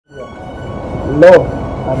love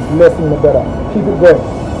and blessing, my brother. Keep it going.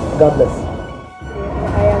 God bless.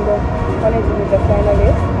 I am the honoured to be the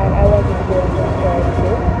finalist, and I want you to go and subscribe to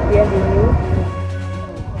the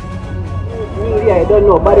Media, I don't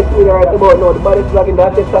know. Body's media right about now. The body's vlogging, the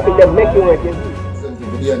artist traffic, them make you work.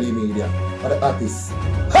 The media for the artists.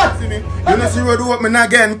 See me? You know, see what do what me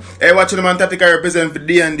again? Hey, watch the man Tatika represent for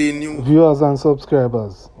D&D News. Viewers and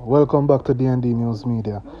subscribers, welcome back to D&D News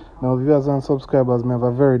Media. Now, viewers and subscribers, I have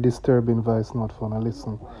a very disturbing voice note for you.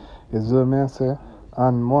 Listen, it's what I say,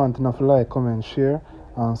 and I want enough like, comment, share,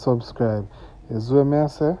 and subscribe. It's what I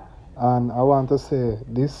say, and I want to say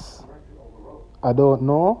this. I don't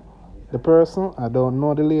know the person, I don't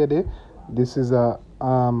know the lady. This is a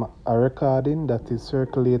recording that is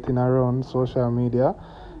circulating around social media.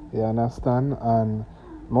 You understand? And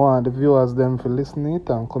I want the viewers them to listen it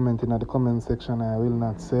and comment in the comment section. I will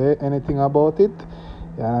not say anything about it.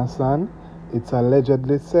 You understand? It's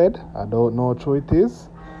allegedly said. I don't know how true it is.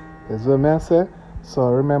 That's what I say. So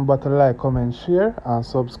remember to like, comment, share, and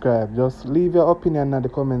subscribe. Just leave your opinion in the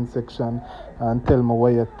comment section and tell me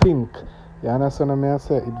what you think. You understand what I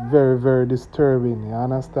say? It's very, very disturbing. You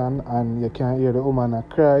understand? And you can hear the woman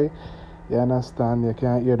cry. You understand? You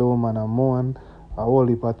can hear the woman moan. A whole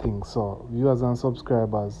heap of things. So viewers and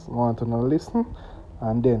subscribers want to know, listen,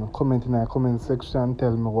 and then comment in the comment section,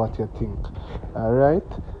 tell me what you think. Alright?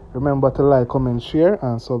 Remember to like, comment, share,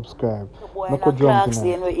 and subscribe. The boy in a Clark's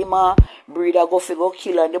then where him a breeder go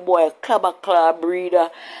kill, and the boy a claw breeder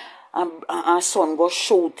and son go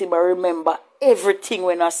shoot him. I remember everything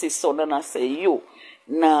when I see son and I say, you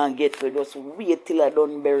nah get to it. Just wait till I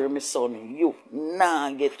don't bury my son. You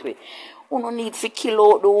nah get to it. You no need to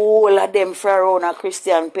kill out the whole of them for around a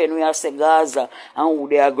Christian pen we say Gaza and who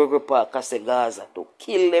they are Gregory Park say Gaza to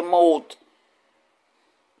kill them out.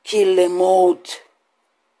 Kill them out.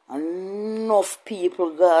 Enough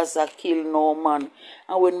people Gaza kill no man.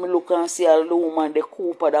 And when me look and see all the woman they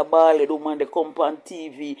Cooper, the Bally, the woman they come on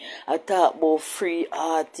TV, I talk about free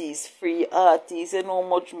artists, you know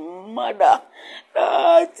much mother. The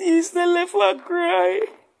artists they left a cry.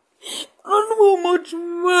 I don't know how much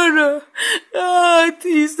mother. The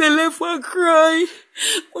artists they left a cry.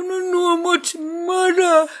 I don't know how much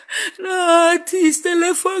mother. The artists they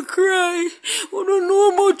left a cry. I don't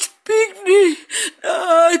know how much picnic. The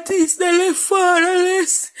artists they left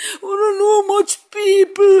fatherless. I don't know how much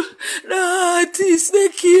people. The artists they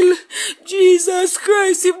kill. Jesus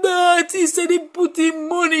Christ, if the artists they put in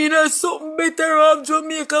money in something better off,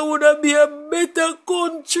 Jamaica would have been a better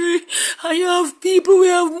country. And you have people who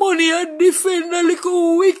have money and defend a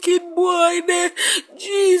little wicked boy there.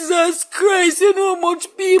 Jesus Christ, you know how much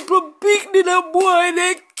people pick the boy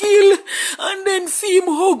they kill and then see him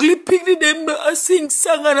ugly pick them sing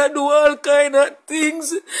song and do all kind of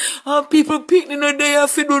things. And people pick the day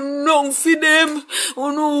have to do nothing for them.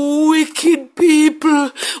 Oh no wicked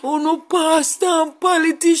people. Oh no pastor and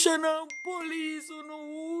politician and police. Oh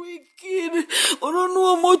no wicked. Oh no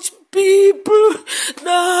know how much people the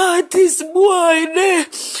artist boy there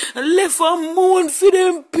left a moan for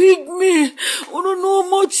them pygmy. You don't know how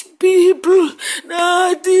much people the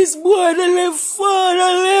artist boy they left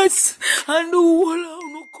fatherless and the whole of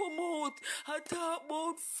no come out. I talk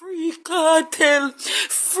about free cartel.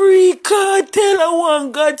 Free cartel. I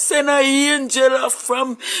want God send an angel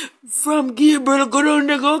from Gabriel go down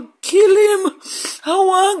there go kill him. I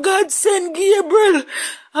want God send Gabriel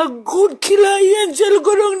a good killer angel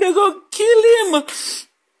go down there go kill him.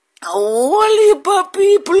 A whole heap of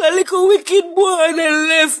people, a little wicked boy, they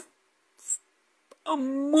left a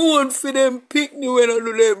moan for them picnic when I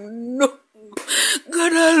do them. No.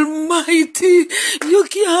 God Almighty, you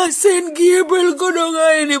can't send Gabriel go down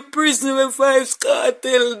any prison with Vybz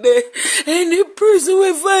Kartel there. Any prison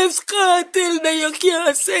with Vybz Kartel there, you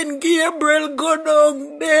can't send Gabriel go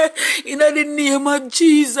down there. In the name of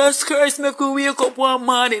Jesus Christ, make we wake up one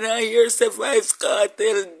morning and hear say Vybz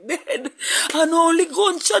Kartel dead. And only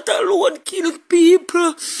gunshot alone kill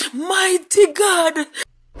people. Mighty God.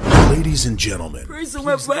 Ladies and gentlemen, Prison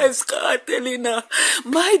with Vybz Kartel in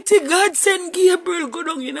mighty God send Gabriel go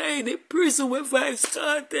down in any prison with Vybz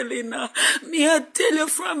Kartel in me I tell you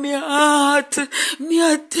from your heart. Me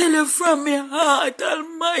I tell you from your heart.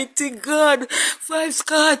 Almighty God, Vybz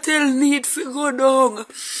Kartel need to go down.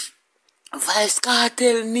 Vybz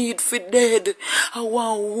Kartel need for dead. I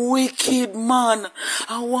want wicked man.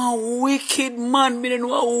 I want wicked man. Me don't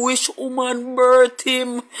know which woman birth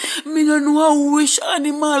him. Me don't know which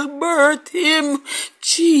animal birth him.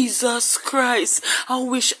 Jesus Christ. I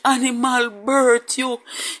wish animal birth you.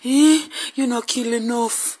 Eh? You not kill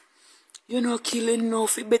enough. You know, killing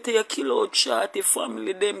enough. It better you kill out Shorty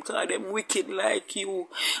family, them, cause them wicked like you.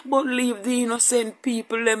 But leave the innocent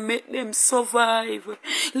people and make them survive.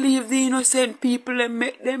 Leave the innocent people and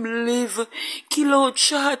make them live. Kill out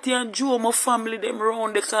Shorty and Jomo family, them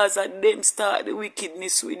round because of them start the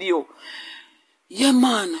wickedness with you. Yeah,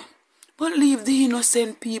 man. But leave the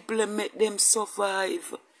innocent people and make them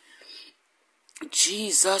survive.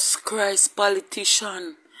 Jesus Christ,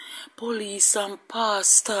 politician, police and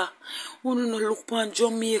pastor, uno no look on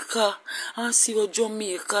Jamaica and see how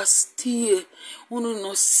Jamaica stay. Uno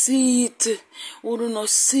no see it. Uno no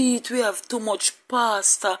see it. We have too much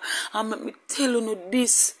pastor. And let me tell you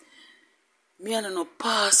this. Me and no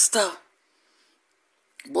pastor.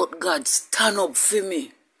 But God stand up for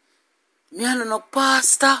me. Me and no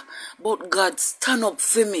pastor, but God stand up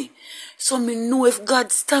for me. So me know if God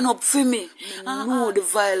stand up for me, I know the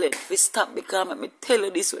violence will stop, because let me tell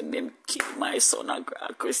you this, when them kill my son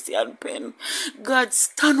a Christian pen, God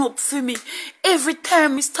stand up for me. Every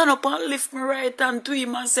time he stand up and lift my right hand to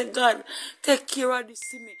him and say, God, take care of this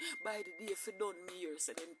to me. By the day if you done me here,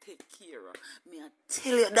 so then take care of me. I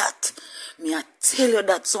tell you that. Me I tell you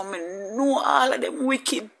that. So me know all of them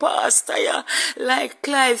wicked pastor, yeah, like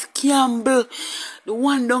Clive Campbell, the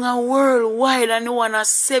one down a worldwide and the one a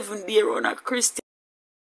 7-day run a Christian.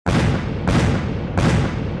 I'm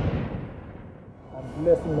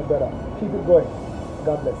blessing my brother. Keep it going.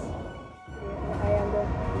 God bless. I am the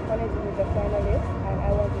honest with the finalist, and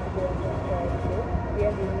I want you to go and subscribe to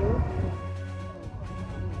DND News.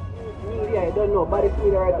 Media, I don't know. Body's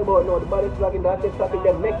media right about now. The body's vlogging, that's it, something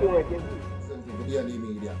that make you work. Something for the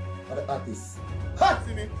media. For the artists.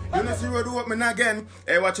 See me? You know, see what do what me again.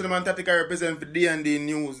 Hey, watching the man Tatika represent for D&D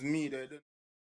News Media.